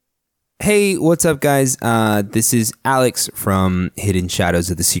Hey, what's up, guys? This is Alex from Hidden Shadows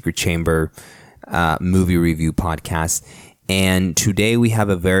of the Secret Chamber movie review podcast. And today we have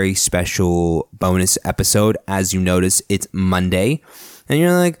a very special bonus episode. As you notice, it's Monday. And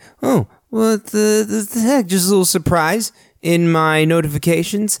you're like, oh, what the heck? Just a little surprise. In my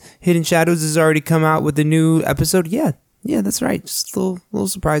notifications, Hidden Shadows has already come out with a new episode. Yeah, that's right. Just a little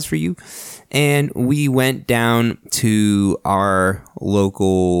surprise for you. And we went down to our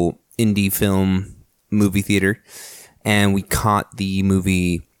local indie film movie theater, and we caught the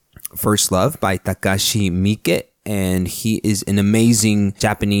movie First Love by Takashi Miike, and he is an amazing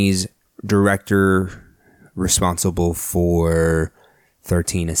Japanese director responsible for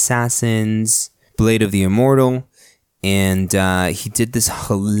 13 Assassins, Blade of the Immortal, and he did this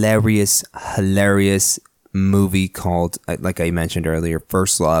hilarious movie called, like I mentioned earlier,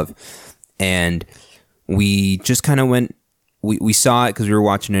 First Love, and we just kind of went. We saw it because we were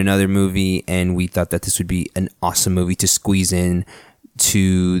watching another movie, and we thought that this would be an awesome movie to squeeze in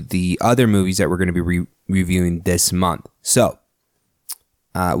to the other movies that we're going to be reviewing this month. So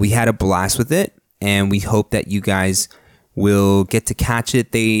we had a blast with it, and we hope that you guys will get to catch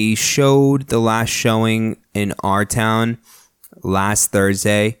it. They showed the last showing in our town last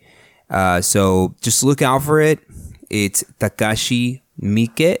Thursday, so just look out for it. It's Takashi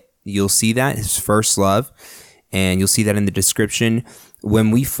Miike. You'll see that, his First Love. And you'll see that in the description.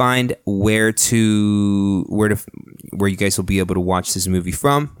 When we find where you guys will be able to watch this movie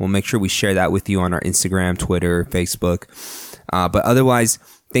from, we'll make sure we share that with you on our Instagram, Twitter, Facebook. But otherwise,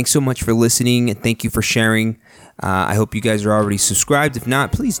 thanks so much for listening, and thank you for sharing. I hope you guys are already subscribed. If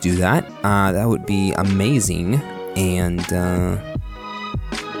not, please do that. That would be amazing. And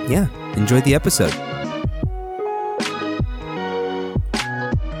enjoy the episode.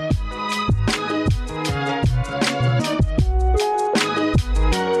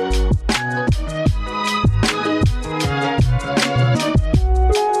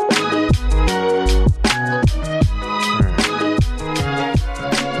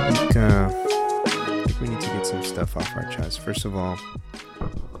 Off our chest. First of all,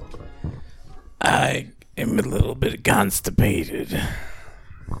 I am a little bit constipated.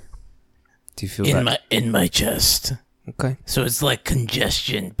 Do you feel that in my chest? Okay. So it's like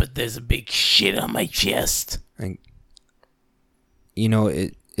congestion, but there's a big shit on my chest. And,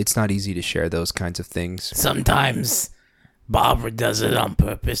 it's not easy to share those kinds of things. Sometimes Barbara does it on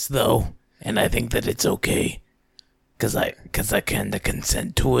purpose, though, and I think that it's okay, cause I kind of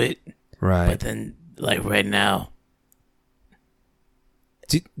consent to it. Right. But then, like right now.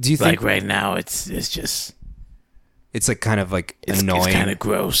 Do you think like right now it's just it's like kind of like annoying? It's kind of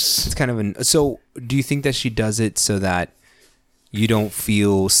gross. It's kind of so. Do you think that she does it so that you don't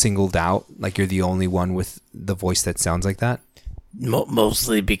feel singled out, like you're the only one with the voice that sounds like that?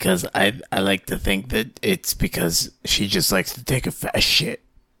 Mostly because I like to think that it's because she just likes to take a fast shit.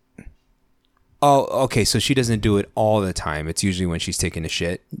 Oh, okay. So she doesn't do it all the time. It's usually when she's taking a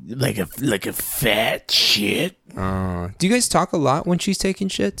shit. Like a fat shit. Do you guys talk a lot when she's taking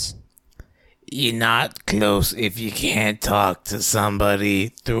shits? You're not close if you can't talk to somebody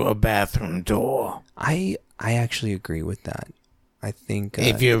through a bathroom door. I actually agree with that. I think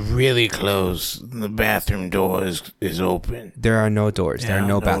if you're really close, the bathroom door is open. There are no doors. There are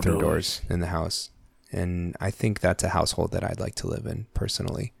no bathroom doors in the house. And I think that's a household that I'd like to live in,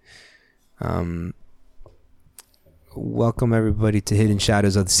 personally. Welcome everybody to Hidden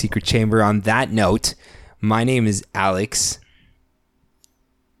Shadows of the Secret Chamber. On that note, my name is Alex.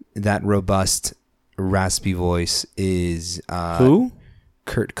 That robust, raspy voice is who?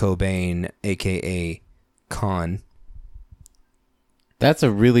 Kurt Cobain, aka Khan. That's a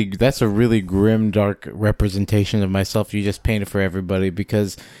really grim, dark representation of myself you just painted for everybody,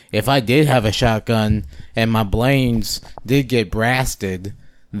 because if I did have a shotgun and my brains did get blasted,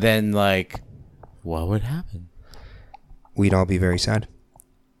 then, like, what would happen? We'd all be very sad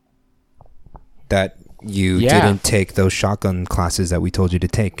that you didn't take those shotgun classes that we told you to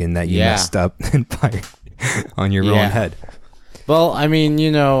take, and that you messed up and fired on your own head. Well, I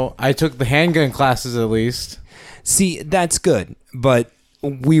mean, I took the handgun classes at least. See, that's good, but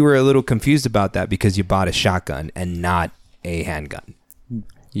we were a little confused about that because you bought a shotgun and not a handgun.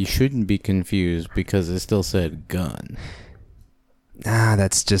 You shouldn't be confused because it still said gun.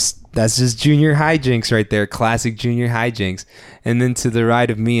 That's just junior hijinks right there. Classic junior hijinks. And then to the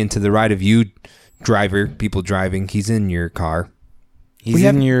right of me and to the right of you, driver, people driving, he's in your car. He's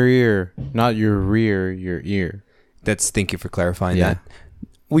in your ear, not your rear, your ear. Thank you for clarifying that.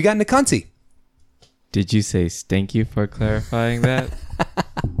 We got Nikansi. Did you say thank you for clarifying that?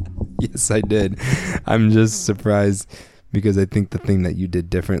 Yes, I did. I'm just surprised because I think the thing that you did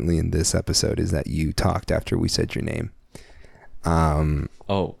differently in this episode is that you talked after we said your name.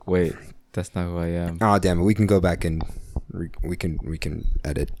 Oh wait, that's not who I am. Oh damn it! We can go back and we can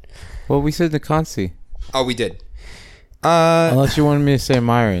edit. Well, we said Nikansi. Oh, we did. Unless you wanted me to say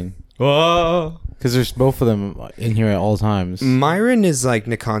Myron. Whoa! Because there's both of them in here at all times. Myron is like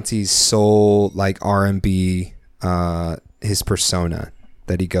Nikansi's soul, like R&B, his persona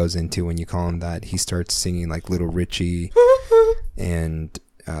that he goes into when you call him that. He starts singing like Little Richie and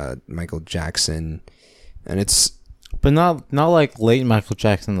Michael Jackson, and it's But not like late Michael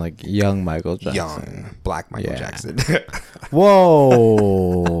Jackson, like young Michael Jackson. young black Michael Yeah. Jackson.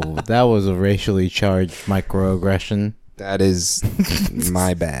 Whoa, that was a racially charged microaggression. That is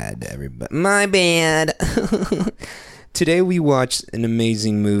my bad, everybody. My bad. Today we watched an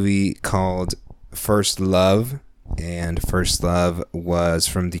amazing movie called First Love, and First Love was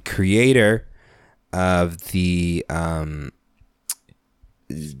from the creator of the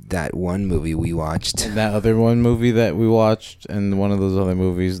that one movie we watched. That other one movie that we watched, and one of those other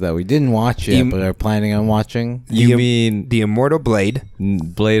movies that we didn't watch yet, but are planning on watching. You mean The Immortal Blade.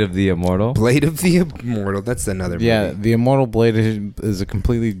 Blade of the Immortal? Blade of the Immortal. That's another movie. Yeah, The Immortal Blade is a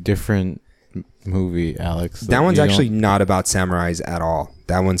completely different movie, Alex. That one's actually not about samurais at all.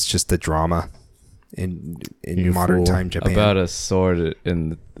 That one's just a drama in You modern fool. time Japan. About a sword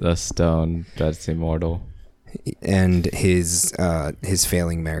in a stone that's immortal. And his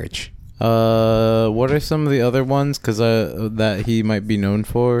failing marriage. What are some of the other ones? Because that he might be known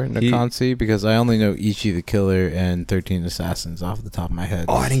for, Nikansi. Because I only know Ichi the Killer and 13 Assassins off the top of my head.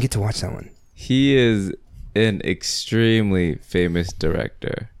 Oh, I didn't get to watch that one. He is an extremely famous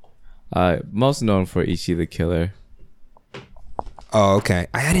director. Most known for Ichi the Killer. Oh, okay.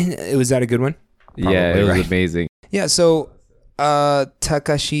 Was that a good one? Yeah, it Probably, was right? amazing. Yeah, so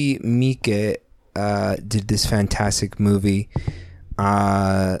Takashi Miike did this fantastic movie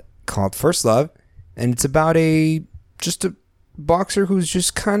called First Love, and it's about just a boxer who's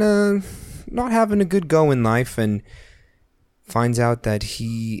just kind of not having a good go in life, and finds out that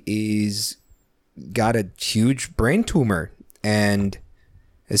he is got a huge brain tumor, and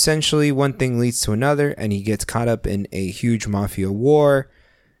essentially one thing leads to another, and he gets caught up in a huge mafia war.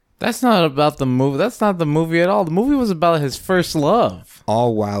 That's not about the movie. That's not the movie at all. The movie was about his first love.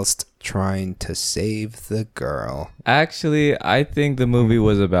 All whilst trying to save the girl. Actually, I think the movie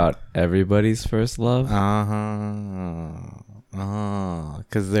was about everybody's first love.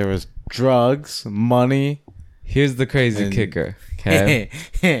 Because there was drugs, money. Here's the crazy And- kicker. Okay.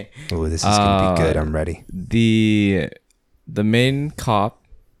 Oh, this is gonna be good. I'm ready. The main cop,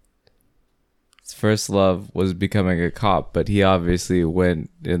 his first love was becoming a cop, but he obviously went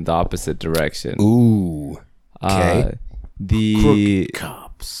in the opposite direction. Ooh. Okay. The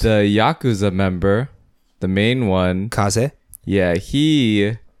Cops. the Yakuza member, the main one, Kaze? yeah,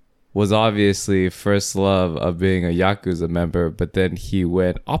 he was obviously first love of being a Yakuza member, but then he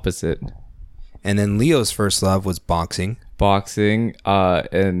went opposite. And then Leo's first love was boxing. Boxing,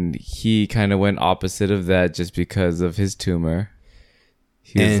 and he kind of went opposite of that just because of his tumor.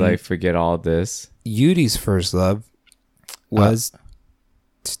 He was And- like, forget all this. Yuri's first love was...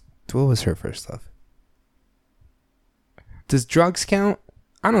 what was her first love? Does drugs count?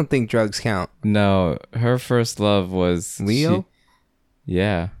 I don't think drugs count. No, her first love was Leo?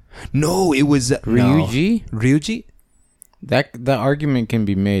 Yeah. No, it was... Ryuji? No. Ryuji? That argument can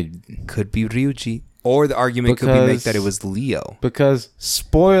be made Could be Ryuji. Or the argument could be made Because- that it was Leo. because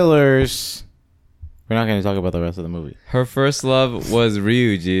spoilers. We're not going to talk about the rest of the movie. Her first love was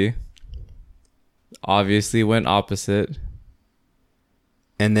Ryuji. Obviously went opposite.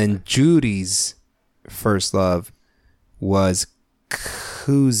 And then Judy's first love was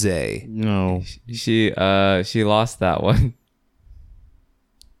Kuze. No. She lost that one.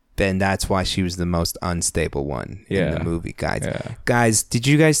 Then that's why she was the most unstable one in Yeah. the movie, guys. Yeah. Guys, did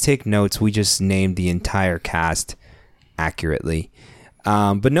you guys take notes? We just named the entire cast accurately.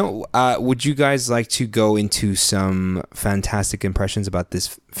 But no, would you guys like to go into some fantastic impressions about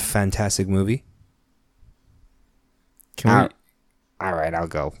this fantastic movie? Can All right, I'll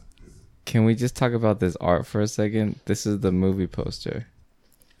go. Can we just talk about this art for a second? This is the movie poster.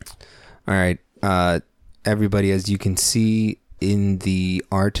 All right, everybody, as you can see in the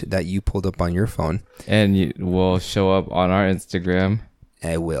art that you pulled up on your phone, And will show up on our Instagram.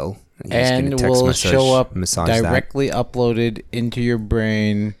 I will. I'm just And gonna text will show up massage that. directly uploaded into your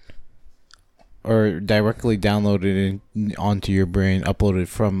brain, or directly downloaded onto your brain, uploaded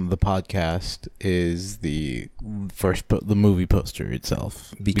from the podcast, is the movie poster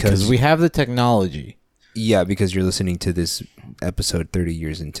itself. Because- we have the technology. Yeah, because you're listening to this episode 30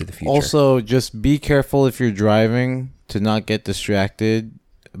 years into the future. Also, just be careful if you're driving to not get distracted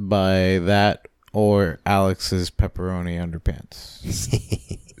by that or Alex's pepperoni underpants.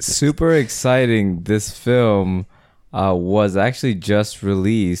 Super exciting. This film was actually just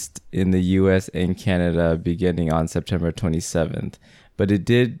released in the US and Canada beginning on September 27th, but it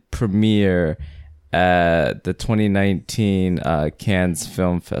did premiere at the 2019 Cannes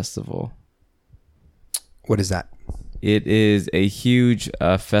Film Festival. What is that? It is a huge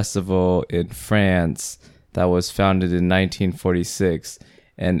festival in France that was founded in 1946,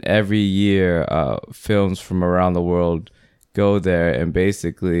 and every year films from around the world go there and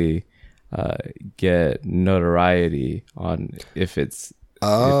basically get notoriety on if it's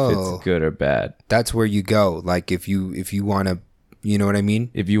good or bad. That's where you go. Like if you want to, you know what I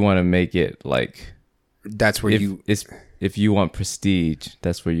mean? If you want to make it like, that's where if you want prestige,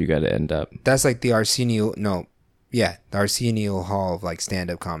 that's where you got to end up. That's like the Arsenio Hall of like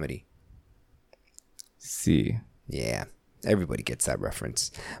stand-up comedy. See. Yeah, everybody gets that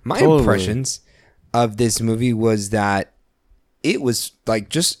reference. My Totally. impressions of this movie was that it was like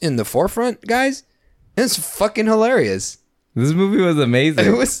just in the forefront, guys. It's fucking hilarious. This movie was amazing.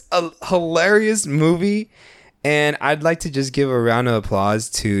 It was a hilarious movie. And I'd like to just give a round of applause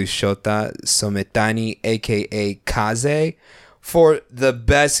to Shota Sometani, a.k.a. Kaze, for the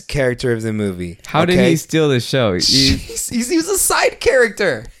best character of the movie. How did he steal the show? He was a side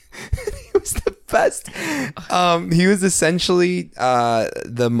character. He was the best. He was essentially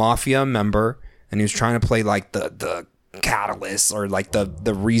the mafia member, and he was trying to play like the catalyst or like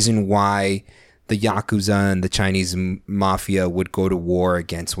the reason why the Yakuza and the Chinese mafia would go to war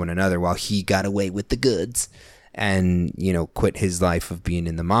against one another while he got away with the goods and, you know, quit his life of being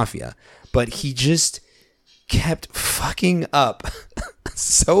in the mafia. But he just kept fucking up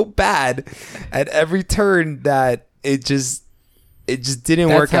so bad at every turn that it just didn't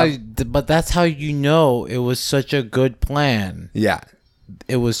work out. But that's how you know it was such a good plan. Yeah.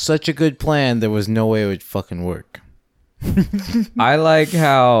 It was such a good plan, there was no way it would fucking work. I like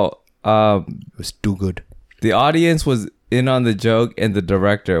how It was too good. the audience was in on the joke and the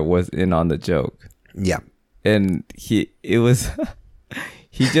director was in on the joke. Yeah. And he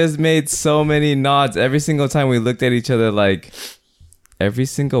just made so many nods every single time we looked at each other like every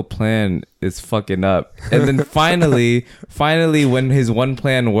single plan is fucking up. And then finally when his one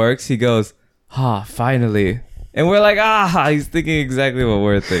plan works, he goes, finally. And we're like, he's thinking exactly what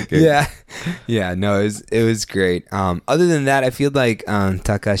we're thinking. Yeah, no, it was great. Other than that, I feel like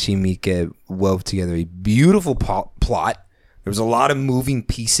Takashi Miike wove together a beautiful plot. There was a lot of moving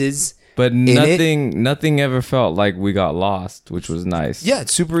pieces, But nothing ever felt like we got lost, which was nice. yeah,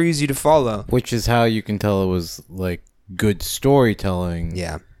 it's super easy to follow. Which is how you can tell it was like good storytelling.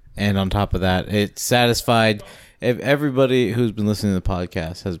 Yeah, And on top of that, it satisfied. If everybody who's been listening to the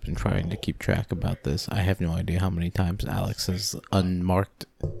podcast has been trying to keep track about this, I have no idea how many times Alex has unmarked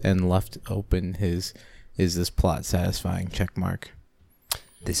and left open his "Is this plot satisfying?" check mark.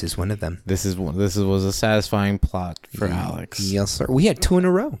 this is one of them. This was a satisfying plot for Alex. Yes, sir. We had 2 in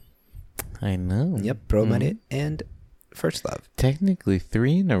a row. I know. Yep, Promare and First Love. Technically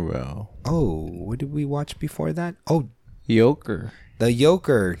 3 in a row. Oh, what did we watch before that? Oh, Joker. The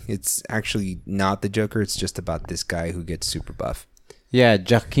Joker. It's actually not the Joker. It's just about this guy who gets super buff. Yeah,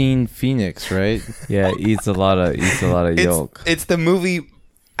 Joaquin Phoenix, right? Yeah, eats a lot of yolk. It's the movie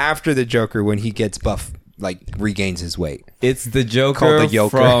after the Joker when he gets buff, like regains his weight. It's the Joker Called the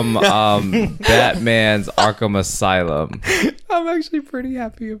Joker. from Batman's Arkham Asylum. I'm actually pretty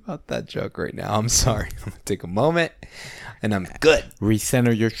happy about that joke right now. I'm sorry. I'm gonna take a moment, and I'm good.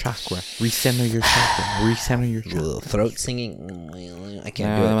 Recenter your chakra. Recenter your chakra. Recenter your chakra. Throat singing. I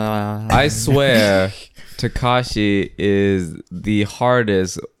can't do it. I swear, Takashi is the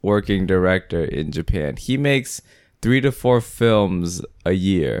hardest working director in Japan. He makes 3 to 4 films a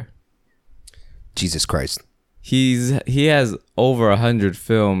year. Jesus Christ. He has over 100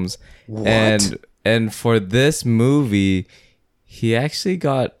 films. What? And for this movie, he actually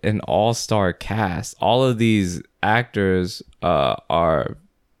got an all-star cast. All of these actors are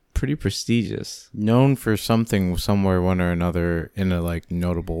pretty prestigious. Known for something somewhere, one or another, in a like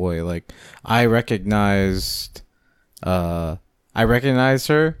notable way. Like I recognized her,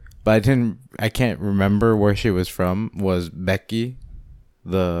 but I can't remember where she was from. Was Becky,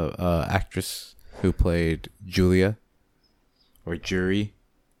 the actress who played Julia or Jury?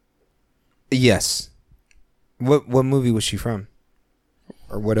 Yes. What movie was she from?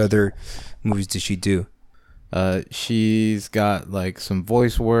 Or what other movies did she do? She's got like some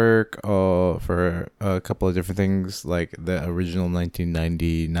voice work for a couple of different things, like the original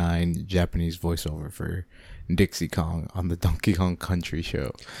 1999 Japanese voiceover for Dixie Kong on the Donkey Kong Country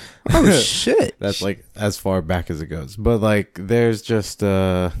show. Oh shit! That's like as far back as it goes. But like there's just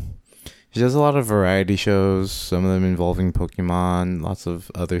she does a lot of variety shows, some of them involving Pokemon, lots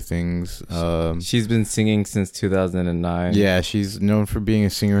of other things. She's been singing since 2009. Yeah, she's known for being a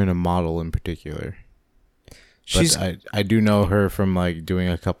singer and a model in particular. But I do know her from like doing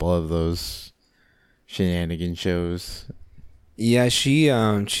a couple of those shenanigan shows. Yeah,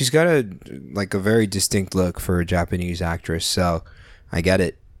 she's got a very distinct look for a Japanese actress, so I get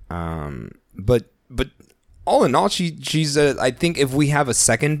it. But all in all, she's I think if we have a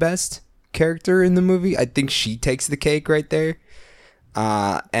second best character in the movie, I think she takes the cake right there.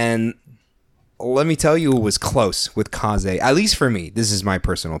 And let me tell you, it was close with Kaze. At least for me, this is my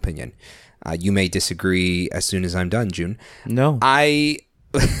personal opinion. You may disagree as soon as I'm done, June. No, I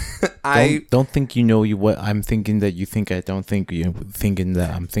don't think you know what I'm thinking that you think I don't think you thinking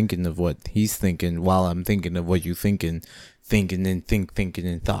that I'm thinking of what he's thinking while I'm thinking of what you thinking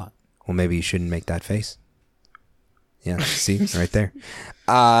and thought. Well, maybe you shouldn't make that face. Yeah, see right there.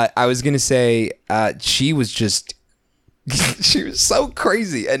 I was gonna say she was just she was so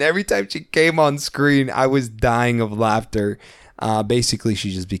crazy, and every time she came on screen, I was dying of laughter. Basically,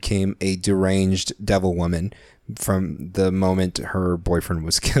 she just became a deranged devil woman from the moment her boyfriend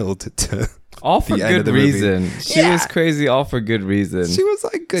was killed to all for good reason. She was crazy all for good reason. She was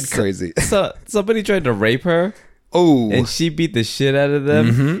like crazy. So somebody tried to rape her. Oh, and she beat the shit out of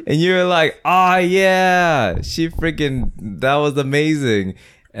them. And you're like, oh yeah, that was amazing.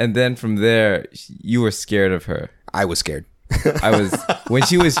 And then from there, you were scared of her. I was scared. When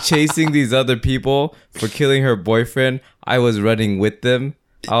she was chasing these other people for killing her boyfriend, I was running with them.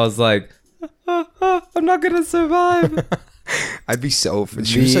 I was like, I'm not gonna survive. I'd be so.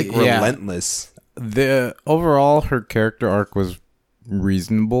 She was like relentless. The overall, her character arc was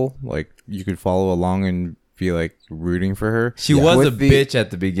reasonable. Like you could follow along and be like rooting for her. She was a bitch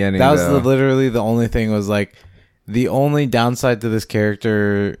at the beginning. That was literally the only thing. Was like the only downside to this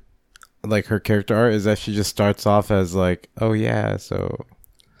character, like her character art, is that she just starts off as like, oh yeah, so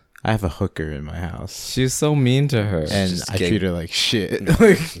I have a hooker in my house. She was so mean to her, and I treat her like shit.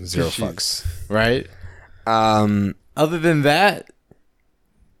 Like, zero fucks, right? Other than that,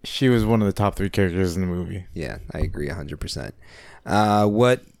 she was one of the top 3 characters in the movie. Yeah, I agree 100%.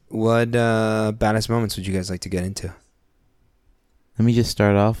 What badass moments would you guys like to get into? Let me just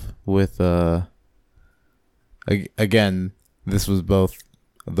start off with again, this was both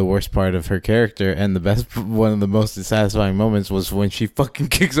the worst part of her character and the best. One of the most satisfying moments was when she fucking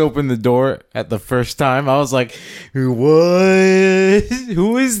kicks open the door at the first time. I was like, what?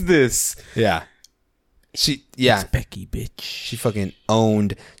 Who is this? Yeah. It's Becky, bitch. She fucking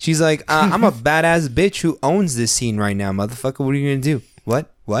owned. She's like, I'm a badass bitch who owns this scene right now, motherfucker. What are you gonna do?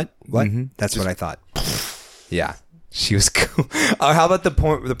 What? Mm-hmm. That's what I thought. Yeah, she was cool. How about the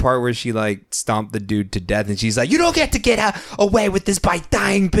part where she like stomped the dude to death, and she's like, "You don't get to get away with this by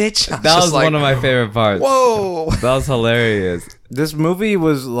dying, bitch." That was like, one of my favorite parts. Whoa, that was hilarious. This movie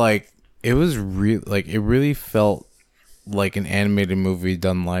was like, it was real. Like it really felt like an animated movie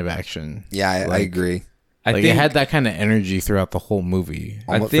done live action. Yeah, I agree. I think it had that kind of energy throughout the whole movie.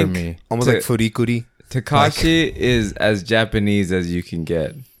 I think almost like Furikuri. Takashi is as Japanese as you can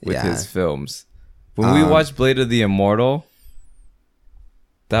get with his films. When we watched Blade of the Immortal,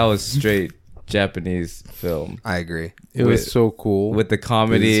 that was straight Japanese film. I agree. It was so cool with the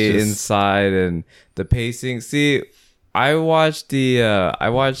comedy inside and the pacing. See, I watched a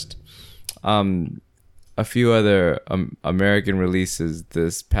few other American releases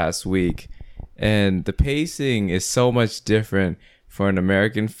this past week, and the pacing is so much different for an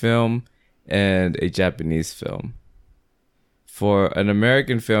American film and a Japanese film. For an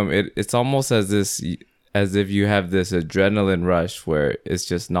American film, it's almost as if you have this adrenaline rush where it's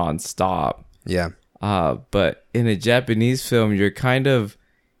just nonstop. Yeah. But in a Japanese film, you're kind of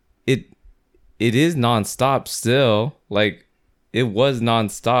it is nonstop still. Like it was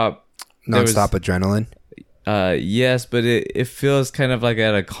nonstop. Nonstop adrenaline. Yes, but it feels kind of like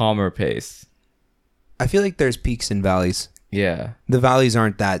at a calmer pace. I feel like there's peaks and valleys. Yeah. The valleys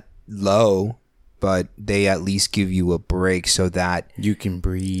aren't that low, but they at least give you a break so that you can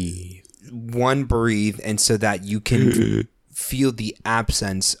breathe. Breathe, and so that you can feel the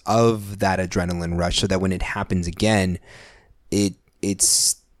absence of that adrenaline rush, so that when it happens again, it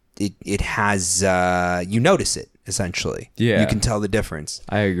has you notice it essentially. Yeah, you can tell the difference.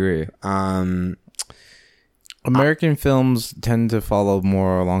 I agree. American films tend to follow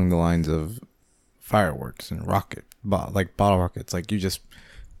more along the lines of fireworks and like bottle rockets. Like you just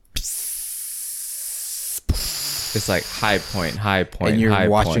It's like high point, and you're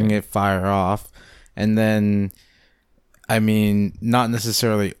watching it fire off, and then, I mean, not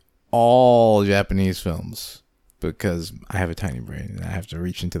necessarily all Japanese films, because I have a tiny brain and I have to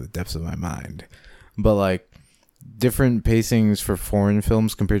reach into the depths of my mind, but like different pacings for foreign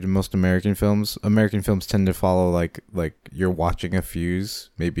films compared to most American films. American films tend to follow like you're watching a fuse.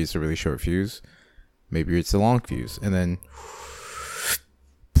 Maybe it's a really short fuse, maybe it's a long fuse, and then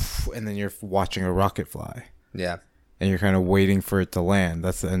you're watching a rocket fly. Yeah. And you're kind of waiting for it to land.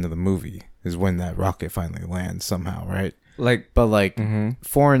 That's the end of the movie, is when that rocket finally lands somehow, right? But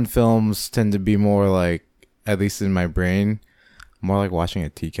foreign films tend to be more like, at least in my brain, more like watching a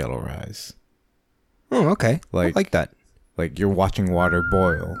tea kettle rise. Oh, okay. I like that. Like you're watching water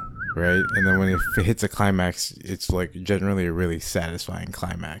boil, right? And then when it hits a climax, it's like generally a really satisfying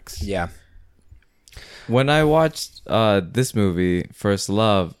climax. Yeah. When I watched this movie, First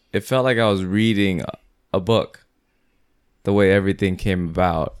Love, it felt like I was reading a book, the way everything came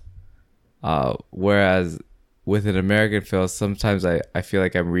about. Whereas with an American film, sometimes I feel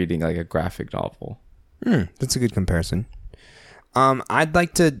like I'm reading like a graphic novel. That's a good comparison. I'd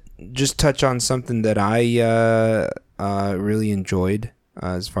like to just touch on something that I really enjoyed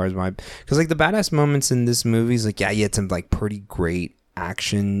as far as because like the badass moments in this movie is like, yeah, you had some like pretty great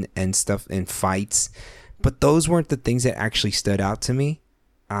action and stuff and fights, but those weren't the things that actually stood out to me.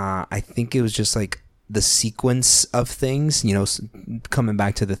 I think it was just like the sequence of things, you know, coming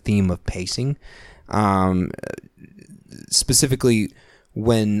back to the theme of pacing. Specifically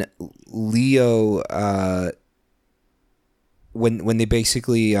when Leo, when they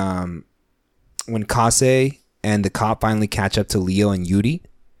basically, when Kase and the cop finally catch up to Leo and Yuri,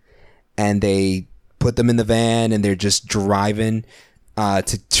 and they put them in the van and they're just driving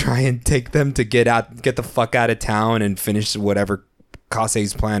to try and take them to get the fuck out of town and finish whatever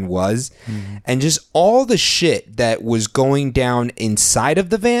Kase's plan was. And just all the shit that was going down inside of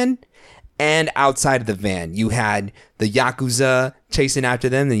the van and outside of the van. You had the Yakuza chasing after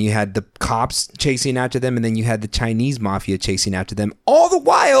them, then you had the cops chasing after them, and then you had the Chinese mafia chasing after them. All the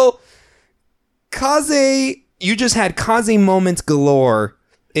while, you just had Kaze moments galore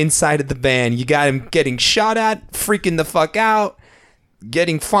inside of the van. You got him getting shot at, freaking the fuck out,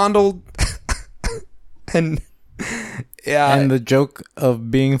 getting fondled, and yeah. And the joke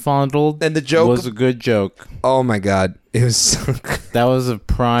of being fondled was a good joke. Oh my god, it was so good. That was a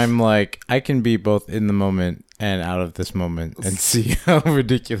prime, like, I can be both in the moment and out of this moment and see how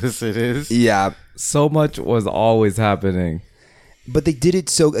ridiculous it is. Yeah. So much was always happening. But they did it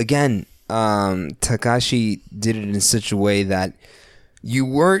so, again, Takashi did it in such a way that you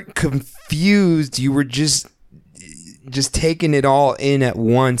weren't confused. You were just taking it all in at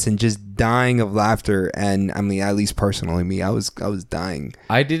once and just dying of laughter. And I mean, at least personally, me, I was dying.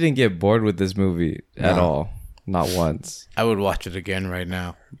 I didn't get bored with this movie at all. Not once. I would watch it again right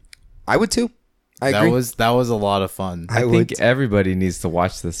now. I would too. I agree. That was a lot of fun. I think everybody needs to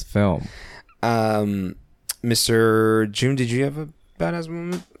watch this film. Mr. June, did you have a badass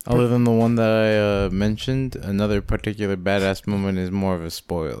moment? Other than the one that I mentioned, another particular badass moment is more of a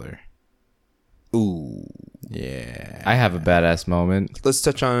spoiler. Ooh. Yeah. I have a badass moment. Let's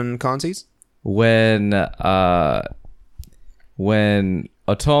touch on Kanzi's. When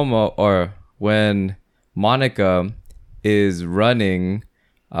Otomo, or when Monica is running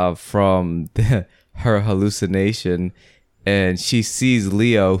from her hallucination, and she sees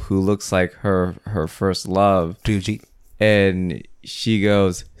Leo, who looks like her first love, Ryuji, and she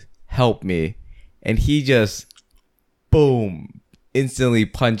goes, "Help me," and he just boom instantly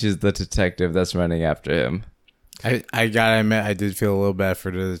punches the detective that's running after him. I gotta admit, I did feel a little bad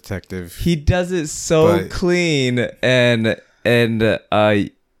for the detective. He does it so clean, and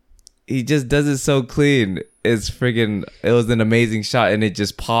he just does it so clean. It was an amazing shot, and it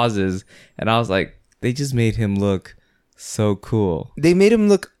just pauses, and I was like, they just made him look so cool. They made him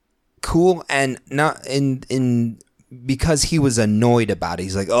look cool, and not in because he was annoyed about it.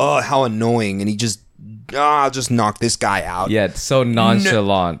 He's like, oh, how annoying, and he just, I'll just knock this guy out. Yeah, so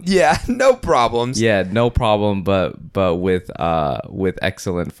nonchalant. No problems. Yeah, no problem, but with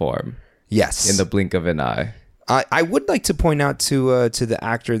excellent form. Yes, in the blink of an eye. I would like to point out to the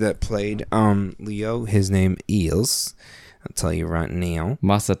actor that played Leo. His name is, I'll tell you right now,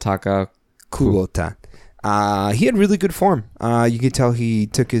 Masataka Kuota. He had really good form. You could tell he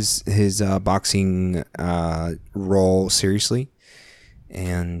took his boxing role seriously,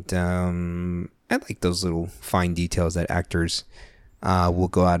 and I like those little fine details that actors will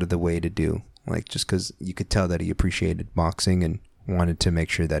go out of the way to do. Like, just because you could tell that he appreciated boxing and wanted to make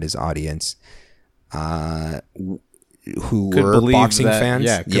sure that his audience who were boxing fans.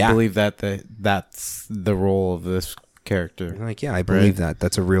 Yeah, could believe that's the role of this character. Like, yeah, I believe that.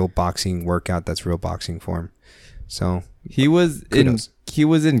 That's a real boxing workout. That's real boxing form. So He was kudos.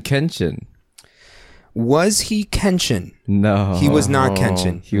 in Kenshin. Was he Kenshin? No, He was not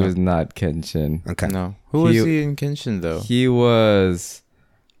Kenshin. He was not Kenshin. Okay. No. Who was he in Kenshin, though? He was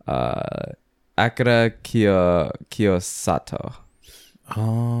Akira Kiyosato.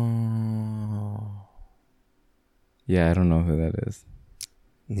 Oh. Yeah, I don't know who that is.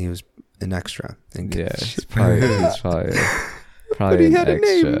 He was an extra. Yeah, he's probably But he an had a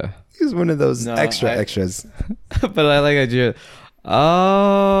name. extra. He was one of those No, extras. But I like Junior.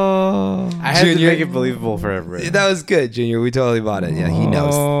 Oh, I had to Junior- make it believable for everybody. That was good, Junior. We totally bought it. Yeah, he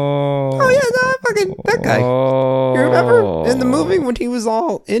knows. Oh Yeah, that guy. Oh. You remember in the movie when he was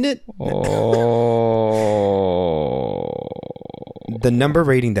all in it? Oh. The number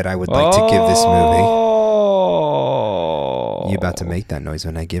rating that I would like to give this movie. Oh. You about to make that noise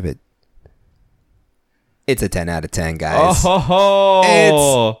when I give it. It's a 10 out of 10, guys.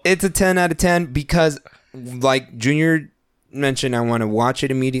 Oh. It's a 10 out of 10 because, like Junior mentioned, I want to watch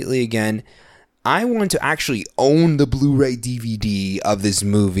it immediately again. I want to actually own the Blu-ray DVD of this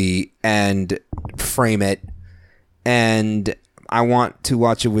movie and frame it. And I want to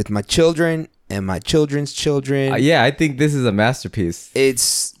watch it with my children and my children's children. Yeah, I think this is a masterpiece.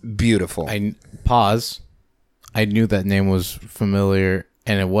 It's beautiful. Pause. I knew that name was familiar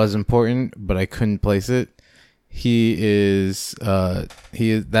and it was important, but I couldn't place it. That is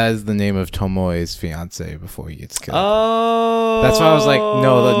the name of Tomoe's fiance before he gets killed. Oh. That's why I was like,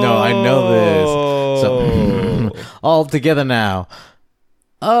 no, I know this. So all together now.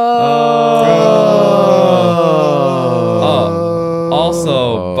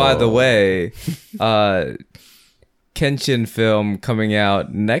 Also, by the way, Kenshin film coming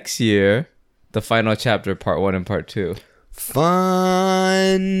out next year, the final chapter, part 1 and part 2.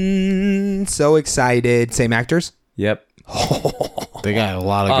 Fun. So excited. Same actors? Yep. They got a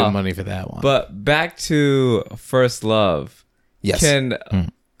lot of good money for that one. But back to First Love. Yes.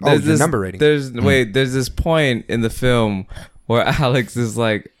 There's the number rating. There's this point in the film where Alex is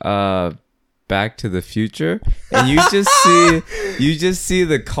like, Back to the Future, and you just see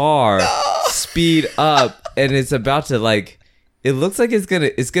the car speed up, and it's about to it looks like it's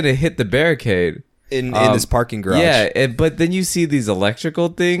gonna hit the barricade in this parking garage. Yeah, but then you see these electrical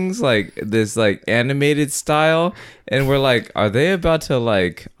things, like this animated style, and we're like, are they about to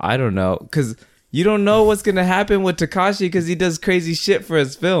I don't know, because you don't know what's gonna happen with Takashi because he does crazy shit for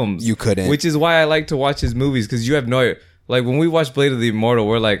his films. You couldn't. Which is why I like to watch his movies, because you have no, when we watch Blade of the Immortal,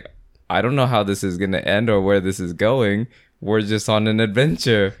 we're like, I don't know how this is gonna end or where this is going. We're just on an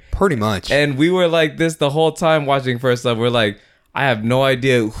adventure. Pretty much. And we were like this the whole time watching First Love. We're like, I have no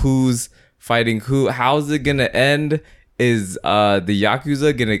idea who's fighting who. How's it gonna end? Is the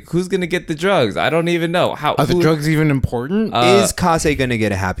Yakuza who's gonna get the drugs? I don't even know. Are the drugs even important? Is Kase gonna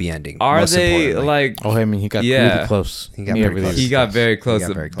get a happy ending? Are they Oh, I mean, he got really close. He got very close. He got very close,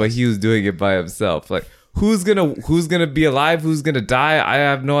 but he was doing it by himself. Who's gonna be alive? Who's gonna die? I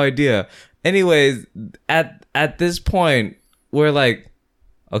have no idea. Anyways, at this point, we're like,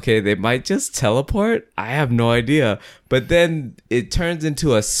 okay, they might just teleport. I have no idea. But then it turns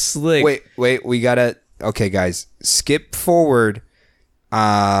into a slick. Wait. We gotta. Okay, guys, skip forward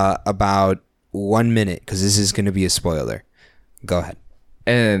about 1 minute because this is gonna be a spoiler. Go ahead.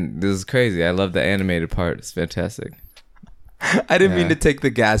 And this is crazy. I love the animated part. It's fantastic. I didn't mean to take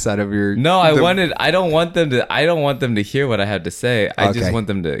the gas out of your. No, I don't want them to hear what I have to say. I just Okay. want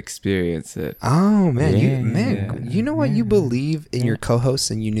them to experience it. Oh man, you know what? You believe in your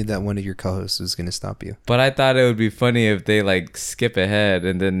co-hosts, and you knew that one of your co-hosts was gonna stop you. But I thought it would be funny if they skip ahead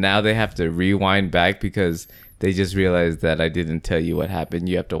and then now they have to rewind back because they just realized that I didn't tell you what happened.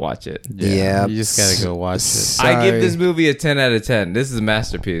 You have to watch it. Yeah, You just gotta go watch it. I give this movie a 10 out of 10. This is a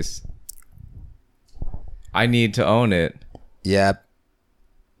masterpiece. I need to own it. Yep.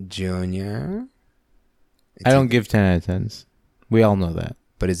 Junior. I don't give 10 out of 10s. We all know that.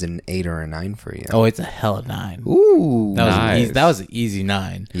 But is it an 8 or a 9 for you? Oh, it's a hella 9. Ooh. Nice. That was an easy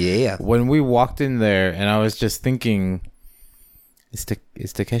 9. Yeah. When we walked in there, and I was just thinking, it's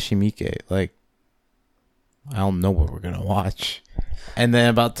Takeshi Miike. I don't know what we're gonna watch. And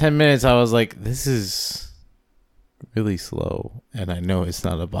then about 10 minutes, I was like, this is really slow, and I know it's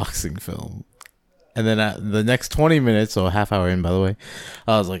not a boxing film. And then the next 20 minutes, so a half hour in, by the way,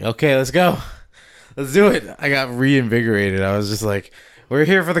 I was like, okay, let's go. Let's do it. I got reinvigorated. I was just like, we're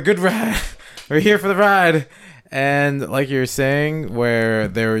here for the good ride. We're here for the ride. And like you're saying, where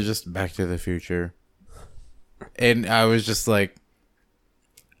they were just Back to the Future. And I was just like,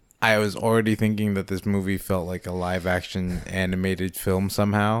 I was already thinking that this movie felt like a live action animated film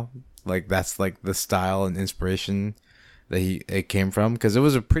somehow. Like that's like the style and inspiration that it came from, because it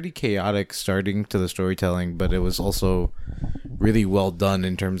was a pretty chaotic starting to the storytelling, but it was also really well done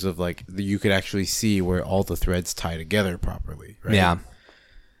in terms of like you could actually see where all the threads tie together properly, right? Yeah.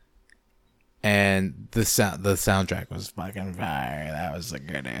 And the soundtrack was fucking fire. That was a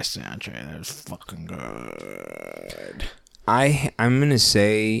good ass soundtrack. That was fucking good. I'm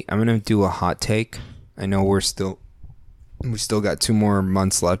gonna do a hot take. I know we still got 2 more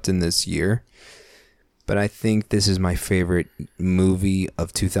months left in this year, but I think this is my favorite movie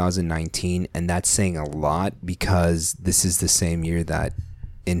of 2019, and that's saying a lot because this is the same year that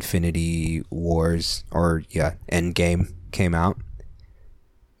Infinity Wars Endgame came out,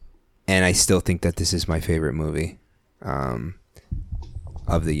 and I still think that this is my favorite movie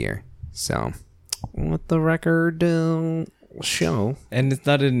of the year. So, what the record show? And it's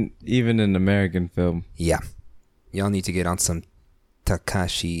not even an American film. Yeah, y'all need to get on some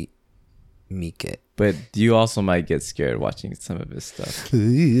Takashi Miike. But you also might get scared watching some of his stuff.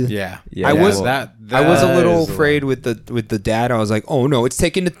 Yeah. I was that I was a little is afraid with the dad. I was like, oh no, it's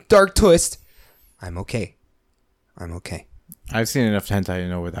taking a dark twist. I'm okay. I've seen enough hentai to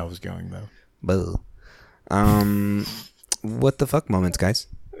know where that was going, though. Boo. What the fuck moments, guys?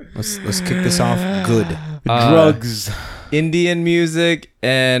 Let's kick this off good. Drugs. Indian music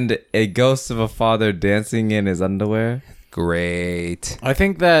and a ghost of a father dancing in his underwear. Great. I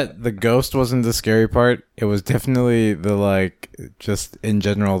think that the ghost wasn't the scary part. It was definitely the, like, just in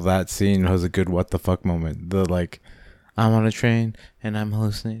general, that scene was a good what the fuck moment. The, like, I'm on a train and I'm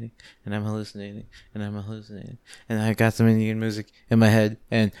hallucinating and I'm hallucinating and I'm hallucinating and I got some Indian music in my head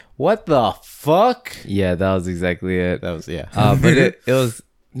and what the fuck? Yeah, that was exactly it. That was, yeah. But it was,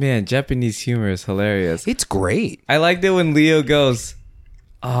 man, Japanese humor is hilarious. It's great. I liked it when Leo goes,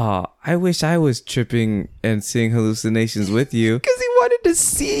 I wish I was tripping and seeing hallucinations with you, Because he wanted to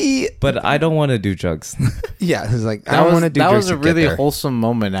see. but I don't want to do drugs. Yeah, he was like, I That don't was, want to do that drugs was a to get really there. wholesome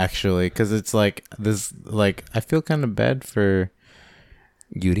moment, actually, because it's like this, like, I feel kind of bad for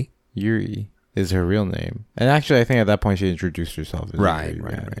Yuri. Yuri is her real name, and actually, I think at that point she introduced herself. As Right, Yuri.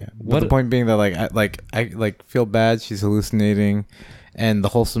 right, Yeah, right. yeah. But What- the point being that I feel bad. She's hallucinating, and the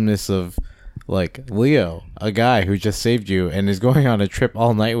wholesomeness of like Leo, a guy who just saved you and is going on a trip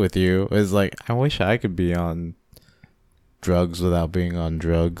all night with you, is like, I wish I could be on drugs without being on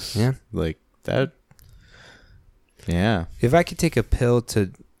drugs. Yeah. like that. Yeah. If I could take a pill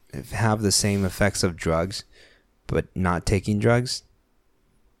to have the same effects of drugs, but not taking drugs,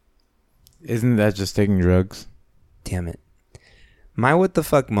 Isn't that just taking drugs? damn it. My what the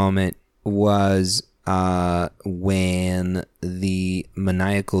fuck moment was when the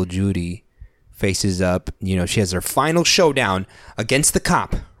maniacal Judy faces up, she has her final showdown against the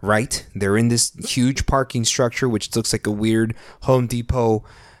cop, right? They're in this huge parking structure, which looks like a weird Home Depot.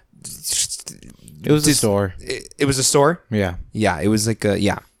 It was a store. It was a store? Yeah. Yeah, it was like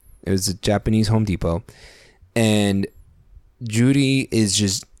it was a Japanese Home Depot, and Judy is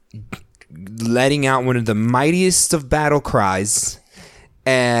just letting out one of the mightiest of battle cries,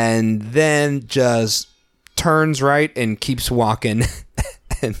 and then just turns right and keeps walking,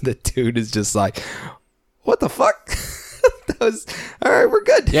 and the dude is just like, "What the fuck?" That was all right. We're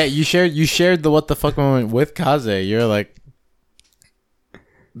good. Yeah, you shared the what the fuck moment with Kaze. You're like,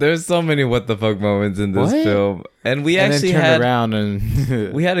 There's so many what the fuck moments in this What? film, and we and actually then turned had around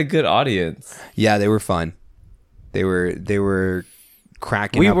and we had a good audience. Yeah, they were fun. They were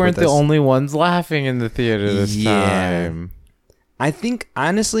cracking. we up weren't with the us. only ones laughing in the theater this Yeah. time. I think,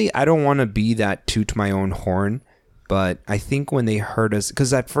 honestly, I don't want to be that toot my own horn, but I think when they heard us,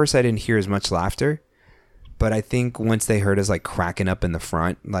 because at first I didn't hear as much laughter, but I think once they heard us like cracking up in the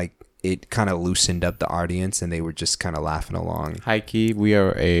front, like it kind of loosened up the audience and they were just kind of laughing along. Hi Key, we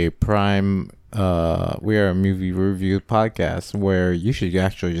are a movie review podcast where you should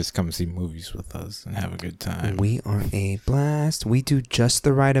actually just come see movies with us and have a good time. We are a blast. We do just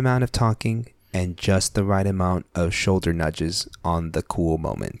the right amount of talking and just the right amount of shoulder nudges on the cool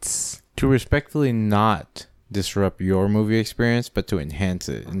moments. To respectfully not disrupt your movie experience, but to enhance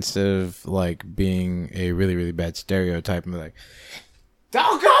it instead of like being a really, really bad stereotype and be like,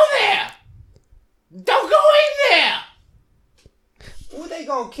 don't go there! Don't go in there! Ooh, they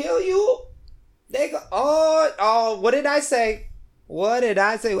gonna kill you? Oh, what did I say?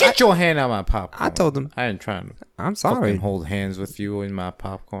 Get your hand out my popcorn. I told him. I ain't trying to I'm fucking sorry. hold hands with you in my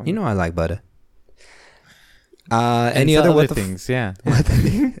popcorn. You know I like butter. And Any some other what the things? Yeah.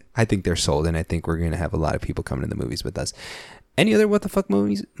 I think they're sold, and I think we're gonna have a lot of people coming to the movies with us. Any other what the fuck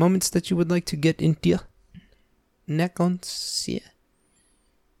moments that you would like to get into? Nekonsia.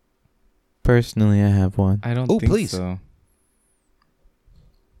 Personally, I have one. I don't Oh, think please. so.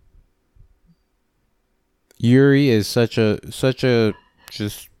 Yuri is such a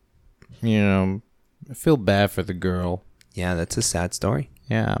just, I feel bad for the girl. Yeah, that's a sad story.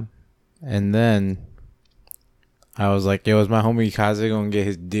 Yeah. And then I was like, yo, is my homie Kaze gonna get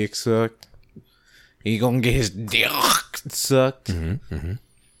his dick sucked? He gonna get his dick sucked? Mm-hmm.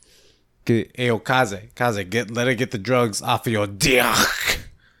 Hey, yo, Kaze, let her get the drugs off of your dick.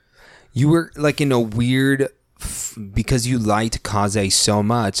 You were like in a weird, because you liked Kaze so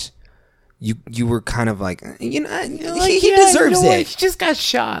much, you were kind of like, he deserves it. He just got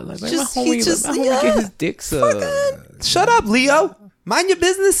shot. Like, Just- my he homie, just- let my homie yeah. get his dick sucked. Shut up, Leo. Mind your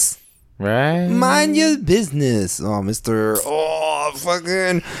business. Right? Mind your business. Oh, Mr. Oh,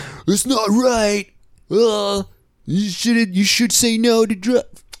 fucking. It's not right. You should say no to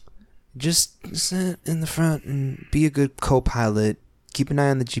drugs. Just sit in the front and be a good co-pilot. Keep an eye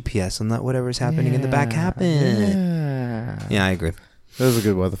on the GPS and let whatever's happening in the back happen. Yeah, I agree. That was a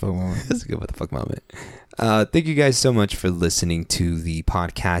good motherfucker moment. That's a good what the fuck moment. Thank you guys so much for listening to the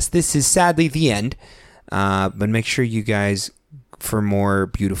podcast. This is sadly the end. But make sure you guys, for more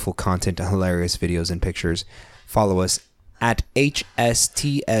beautiful content, hilarious videos and pictures, follow us at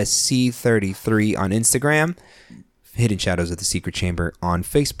HSTSC33 on Instagram, Hidden Shadows of the Secret Chamber on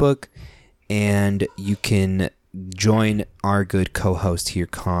Facebook, and you can join our good co-host here,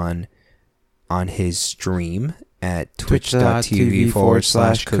 Khan, on his stream at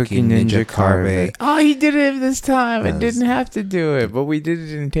twitch.tv/Cookie Ninja Carve. Oh, he did it this time. I Yes. didn't have to do it, but we did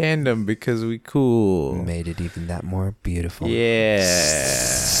it in tandem because we cool. Made it even that more beautiful. Yeah.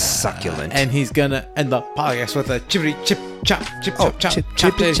 Succulent. And he's gonna end the podcast with a chippity chip chop chip Oh, chop chip,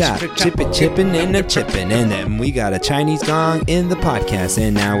 chop chippy chop, chip it chipping and a chipping, and then we got a Chinese gong in the podcast,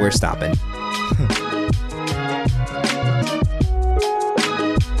 and now we're stopping.